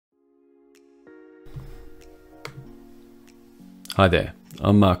Hi there,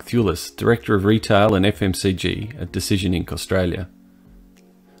 I'm Mark Thulis, Director of Retail and FMCG at Decision Inc. Australia.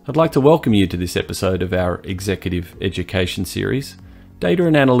 I'd like to welcome you to this episode of our Executive Education series, Data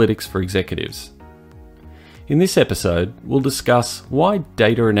and Analytics for Executives. In this episode, we'll discuss why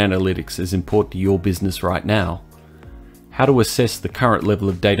data and analytics is important to your business right now, how to assess the current level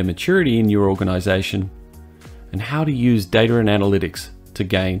of data maturity in your organisation, and how to use data and analytics to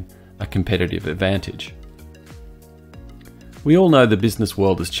gain a competitive advantage. We all know the business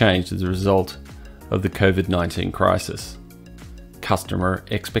world has changed as a result of the COVID-19 crisis. Customer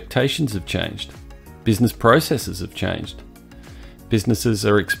expectations have changed. Business processes have changed. Businesses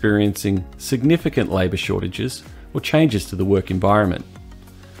are experiencing significant labour shortages or changes to the work environment.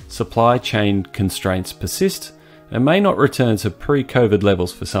 Supply chain constraints persist and may not return to pre-COVID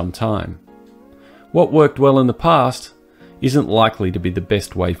levels for some time. What worked well in the past isn't likely to be the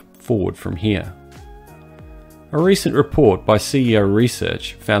best way forward from here. A recent report by CEO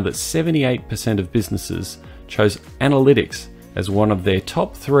Research found that 78% of businesses chose analytics as one of their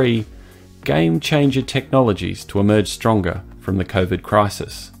top 3 game-changer technologies to emerge stronger from the COVID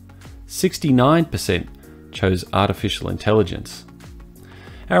crisis. 69% chose artificial intelligence.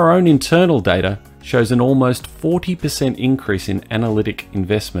 Our own internal data shows an almost 40% increase in analytic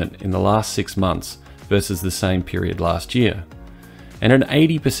investment in the last 6 months versus the same period last year, and an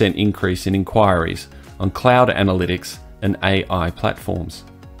 80% increase in inquiries on cloud analytics and AI platforms.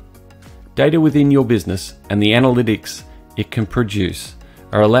 Data within your business and the analytics it can produce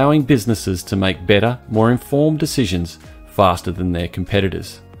are allowing businesses to make better, more informed decisions faster than their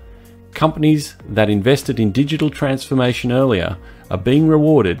competitors. Companies that invested in digital transformation earlier are being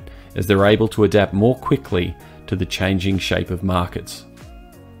rewarded as they're able to adapt more quickly to the changing shape of markets.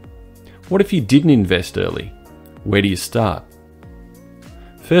 What if you didn't invest early? Where do you start?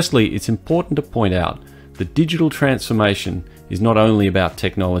 Firstly, it's important to point out that digital transformation is not only about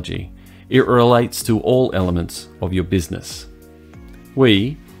technology, it relates to all elements of your business.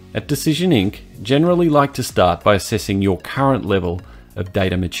 We, at Decision Inc., generally like to start by assessing your current level of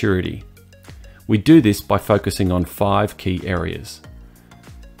data maturity. We do this by focusing on 5 key areas.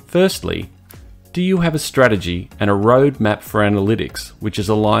 Firstly, do you have a strategy and a roadmap for analytics which is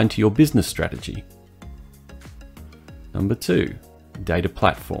aligned to your business strategy? Number 2, data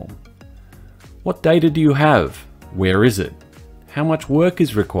platform. What data do you have? Where is it? How much work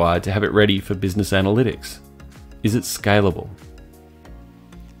is required to have it ready for business analytics? Is it scalable?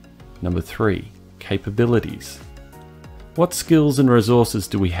 Number 3, capabilities. What skills and resources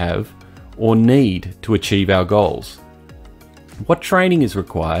do we have or need to achieve our goals? What training is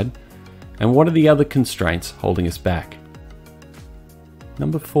required, and what are the other constraints holding us back?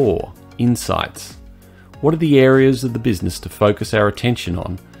 Number 4, insights. What are the areas of the business to focus our attention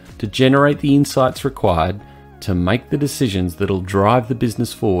on to generate the insights required to make the decisions that'll drive the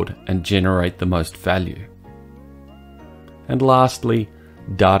business forward and generate the most value? And lastly,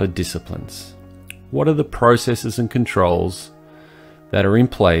 data disciplines. What are the processes and controls that are in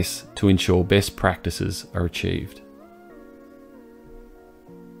place to ensure best practices are achieved?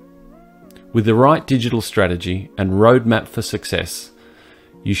 With the right digital strategy and roadmap for success,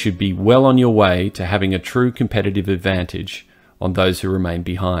 you should be well on your way to having a true competitive advantage on those who remain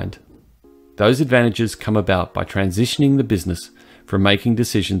behind. Those advantages come about by transitioning the business from making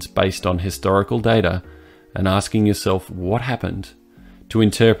decisions based on historical data and asking yourself what happened, to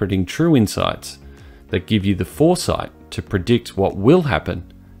interpreting true insights that give you the foresight to predict what will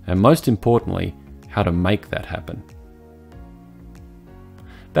happen, and most importantly, how to make that happen.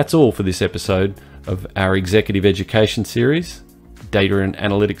 That's all for this episode of our Executive Education series, Data and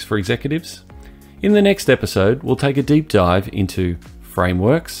Analytics for Executives. In the next episode, we'll take a deep dive into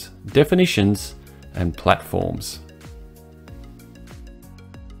frameworks, definitions, and platforms.